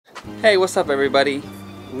Hey, what's up everybody?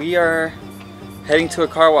 We are heading to a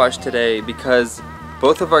car wash today because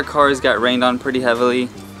both of our cars got rained on pretty heavily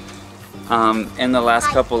in the last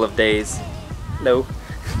couple of days. Hello.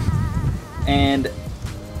 And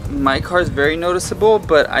my car is very noticeable,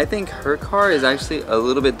 but I think her car is actually a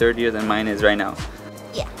little bit dirtier than mine is right now.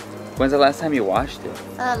 Yeah. When's the last time you washed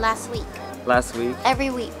it? Last week. Last week?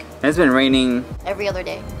 Every week. And it's been raining every other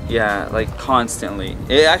day. Yeah, like constantly.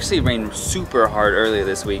 It actually rained super hard earlier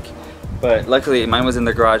this week, but luckily mine was in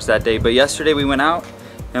the garage that day. But yesterday we went out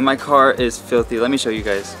and my car is filthy. Let me show you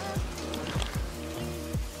guys.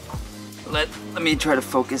 Let me try to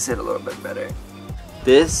focus it a little bit better.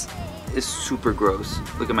 This is super gross.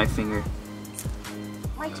 Look at my finger.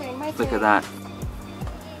 My turn, my turn. Look at that.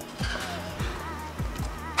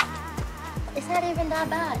 It's not even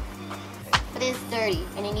that bad. But it's dirty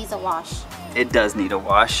and it needs a wash. It does need a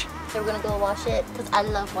wash. So we're gonna go wash it because I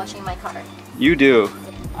love washing my car. You do.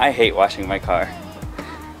 I hate washing my car.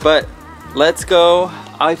 But let's go.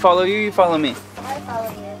 I follow you, you follow me. I follow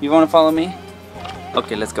you. You wanna follow me?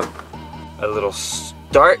 Okay, let's go. A little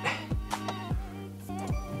start.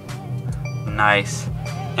 Nice.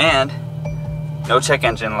 And no check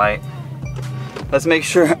engine light. Let's make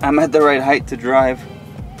sure I'm at the right height to drive.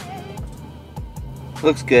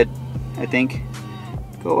 Looks good, I think.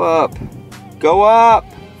 Go up. Go up!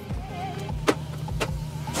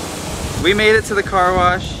 We made it to the car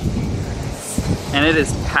wash and it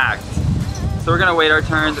is packed. So we're gonna wait our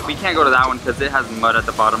turns. We can't go to that one because it has mud at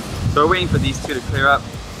the bottom. So we're waiting for these two to clear up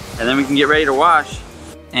and then we can get ready to wash.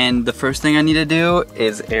 And the first thing I need to do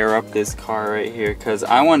is air up this car right here because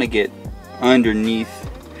I want to get underneath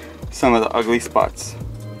some of the ugly spots.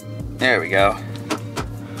 There we go.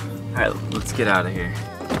 Alright, let's get out of here.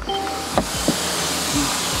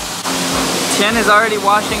 Tien is already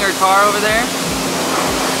washing her car over there.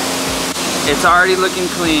 It's already looking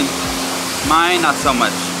clean. Mine, not so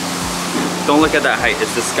much. Don't look at that height,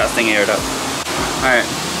 it's disgusting aired up. Alright,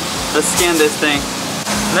 let's scan this thing.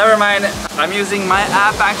 Never mind, I'm using my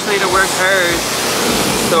app actually to work hers.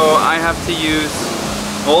 So I have to use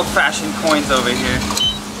old-fashioned coins over here.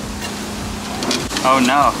 Oh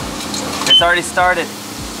no, it's already started.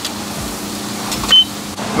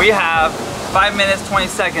 We have 5 minutes, 20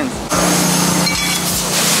 seconds.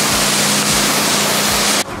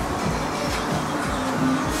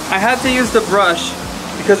 I had to use the brush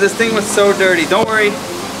because this thing was so dirty. Don't worry,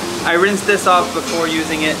 I rinsed this off before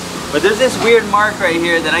using it. But there's this weird mark right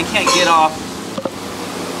here that I can't get off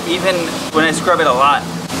even when I scrub it a lot.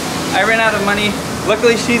 I ran out of money.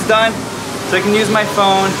 Luckily she's done, so I can use my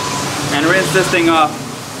phone and rinse this thing off.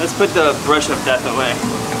 Let's put the brush of death away.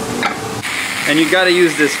 And you gotta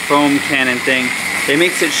use this foam cannon thing. It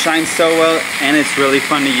makes it shine so well and it's really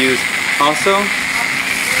fun to use. Also,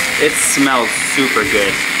 it smells super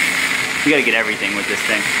good. You gotta get everything with this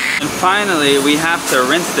thing. And finally, we have to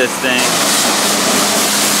rinse this thing.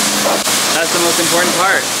 That's the most important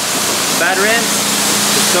part. Bad rinse,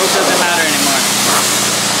 the soap doesn't matter anymore.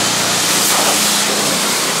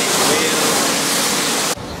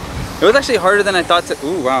 It was actually harder than I thought to,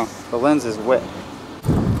 ooh wow, the lens is wet.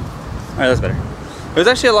 Alright, that's better. It was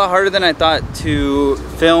actually a lot harder than I thought to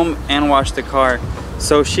film and wash the car.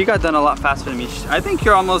 So she got done a lot faster than me. I think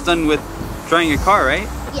you're almost done with drying your car, right?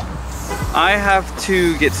 Yeah. I have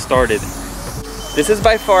to get started. This is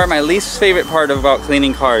by far my least favorite part about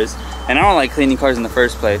cleaning cars. And I don't like cleaning cars in the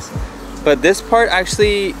first place. But this part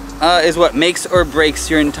actually is what makes or breaks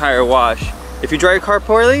your entire wash. If you dry your car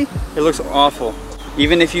poorly, it looks awful.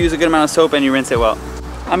 Even if you use a good amount of soap and you rinse it well.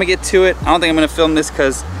 I'm gonna get to it. I don't think I'm gonna film this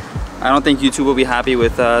because I don't think YouTube will be happy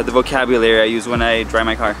with the vocabulary I use when I dry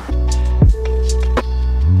my car.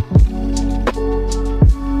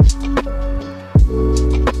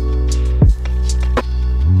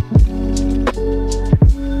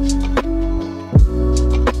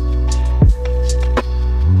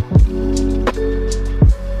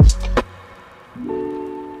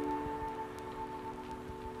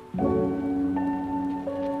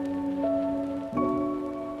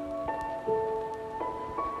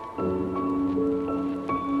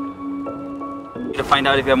 To find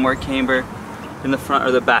out if you have more camber in the front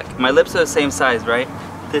or the back. My lips are the same size, right?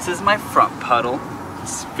 This is my front puddle.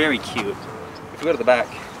 It's very cute. If you go to the back,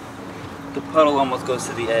 the puddle almost goes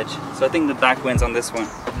to the edge. So I think the back wins on this one.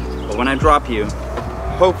 But when I drop you,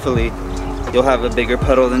 hopefully you'll have a bigger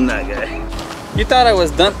puddle than that guy. You thought I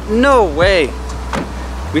was done? No way.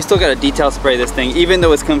 We still gotta detail spray this thing even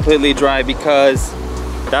though it's completely dry because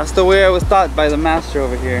that's the way I was taught by the master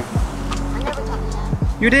over here. I never taught you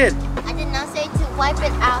that. You did. I did not say to wipe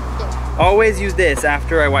it after. Always use this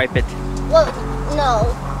after I wipe it. Well,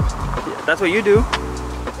 no. That's what you do.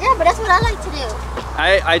 Yeah, but that's what I like to do.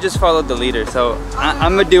 I just followed the leader, so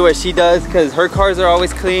I'm gonna do what she does because her cars are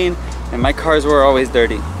always clean and my cars were always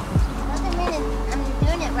dirty. Doesn't mean I'm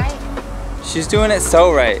doing it right. She's doing it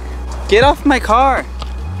so right. Get off my car.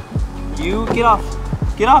 You get off.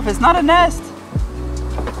 Get off. It's not a nest.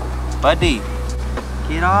 Buddy.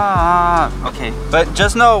 Get off. Okay, but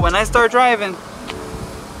just know when I start driving,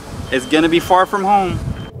 it's gonna be far from home.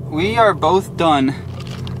 We are both done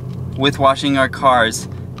with washing our cars,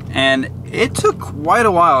 and it took quite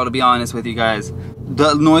a while, to be honest with you guys.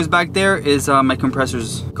 The noise back there is my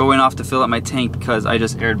compressors going off to fill up my tank because I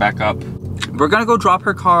just aired back up. We're gonna go drop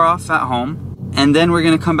her car off at home, and then we're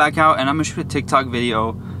gonna come back out and I'm gonna shoot a TikTok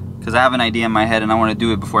video because I have an idea in my head and I want to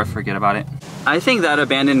do it before I forget about it. I think that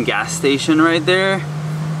abandoned gas station right there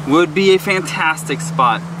would be a fantastic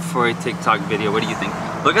spot for a TikTok video. What do you think?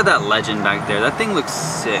 Look at that Legend back there. That thing looks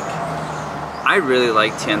sick. I really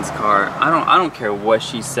like Tien's car. I don't care what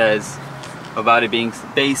she says about it being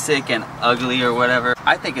basic and ugly or whatever.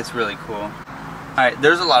 I think it's really cool. All right,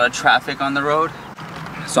 there's a lot of traffic on the road,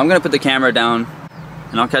 so I'm gonna put the camera down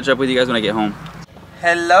and I'll catch up with you guys when I get home.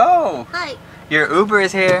 Hello. Hi. Your Uber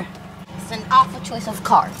is here. It's an awful choice of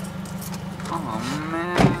car. Oh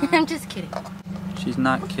man. I'm just kidding. She's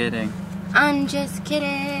not kidding. I'm just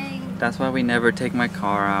kidding. That's why we never take my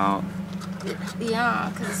car out. Yeah,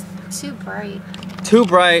 because it's too bright. Too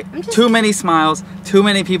bright, too many smiles, too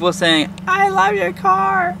many people saying, I love your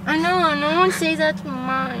car. I know, no one says that to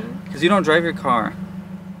mine. Because you don't drive your car.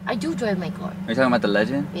 I do drive my car. Are you talking about the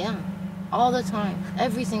Legend? Yeah, all the time,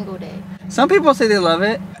 every single day. Some people say they love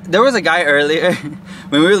it. There was a guy earlier,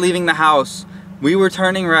 when we were leaving the house, we were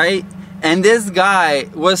turning right, and this guy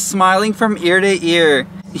was smiling from ear to ear.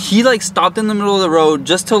 He like stopped in the middle of the road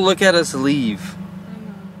just to look at us leave. I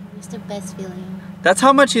know, it's the best feeling. That's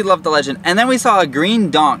how much he loved the Legend. And then we saw a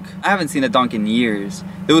green donk. I haven't seen a donk in years.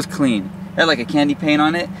 It was clean. It had like a candy paint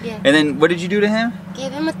on it. Yeah. And then what did you do to him?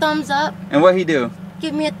 Give him a thumbs up. And what'd he do?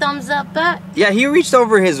 Give me a thumbs up back. Yeah, he reached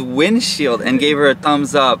over his windshield and gave her a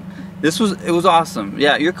thumbs up. It was awesome.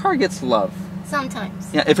 Yeah, your car gets love.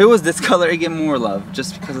 Sometimes. Yeah, if it was this color, it'd get more love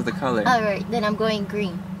just because of the color. Alright, then I'm going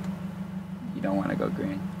green. You don't want to go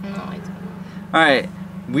green. No, I don't. Alright,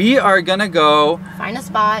 we are gonna go. Find a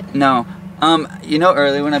spot. No. You know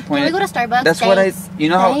earlier when I pointed. Can we go to Starbucks? That's Thanks. what you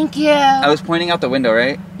know how. Thank you. I was pointing out the window,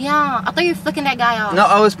 right? Yeah, I thought you were flicking that guy off. No,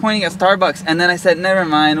 I was pointing at Starbucks, and then I said, never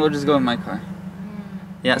mind, we'll just go in my car.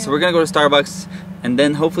 Yeah, so we're gonna go to Starbucks, and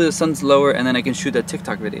then hopefully the sun's lower, and then I can shoot that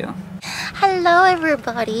TikTok video. Hello,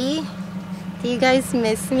 everybody. Do you guys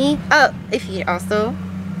miss me? Oh, if you also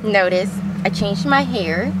notice, I changed my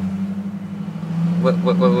hair.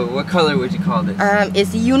 What color would you call this?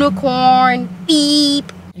 It's unicorn.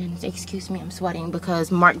 Beep. And excuse me, I'm sweating because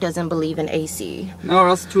Mark doesn't believe in AC. No, or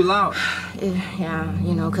else it's too loud. Yeah,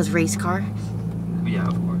 you know, because race car. Yeah,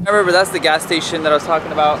 of course. Remember, that's the gas station that I was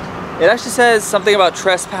talking about. It actually says something about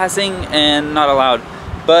trespassing and not allowed.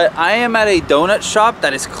 But I am at a donut shop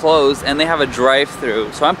that is closed and they have a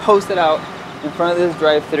drive-thru. So I'm posted out in front of this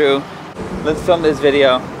drive-thru. Let's film this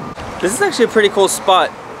video. This is actually a pretty cool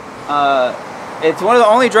spot. It's one of the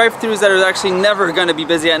only drive-thrus that are actually never gonna be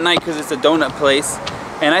busy at night because it's a donut place.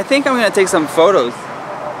 And I think I'm gonna take some photos.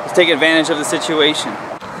 Just take advantage of the situation.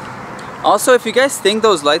 Also, if you guys think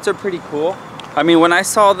those lights are pretty cool, I mean, when I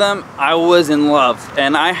saw them, I was in love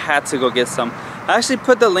and I had to go get some. I actually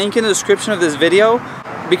put the link in the description of this video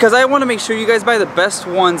because I want to make sure you guys buy the best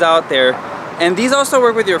ones out there. And these also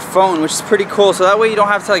work with your phone, which is pretty cool. So that way you don't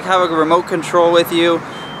have to like have a remote control with you.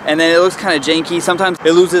 And then it looks kind of janky. Sometimes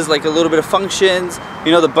it loses like a little bit of functions.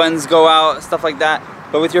 You know, the buttons go out, stuff like that.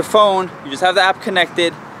 But with your phone, you just have the app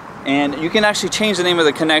connected and you can actually change the name of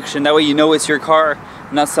the connection. That way you know it's your car,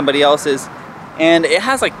 not somebody else's. And it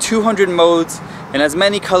has like 200 modes and as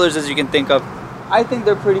many colors as you can think of. I think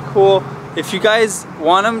they're pretty cool. If you guys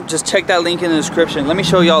want them, just check that link in the description. Let me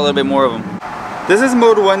show y'all a little bit more of them. This is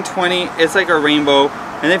mode 120. It's like a rainbow.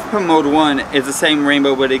 And if you put mode 1, it's the same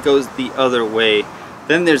rainbow, but it goes the other way.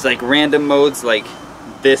 Then there's like random modes like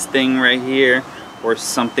this thing right here, or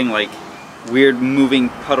something like weird moving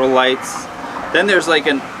puddle lights. Then there's like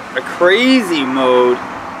a crazy mode.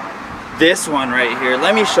 This one right here.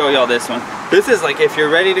 Let me show y'all this one. This is like if you're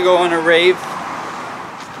ready to go on a rave,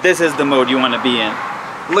 this is the mode you want to be in.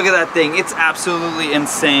 Look at that thing. It's absolutely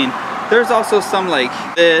insane. There's also some like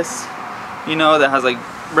this, you know, that has like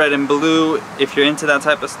red and blue if you're into that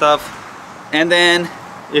type of stuff. And then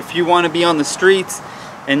if you want to be on the streets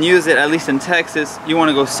and use it, at least in Texas, you want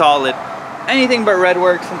to go solid. Anything but red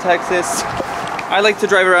works in Texas. I like to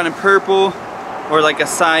drive around in purple or like a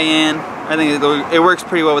cyan. I think it works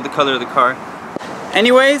pretty well with the color of the car.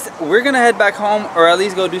 Anyways, we're gonna head back home, or at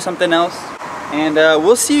least go do something else. And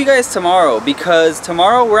we'll see you guys tomorrow, because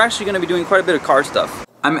tomorrow we're actually gonna be doing quite a bit of car stuff.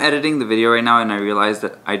 I'm editing the video right now and I realized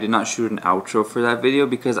that I did not shoot an outro for that video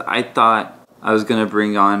because I thought I was gonna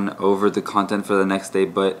bring on over the content for the next day,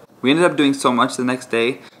 but we ended up doing so much the next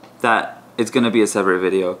day that it's gonna be a separate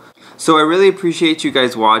video. So I really appreciate you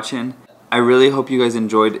guys watching. I really hope you guys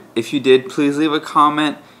enjoyed. If you did, please leave a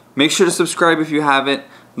comment. Make sure to subscribe if you haven't.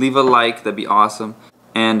 Leave a like, that'd be awesome.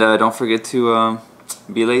 And don't forget to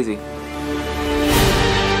be lazy.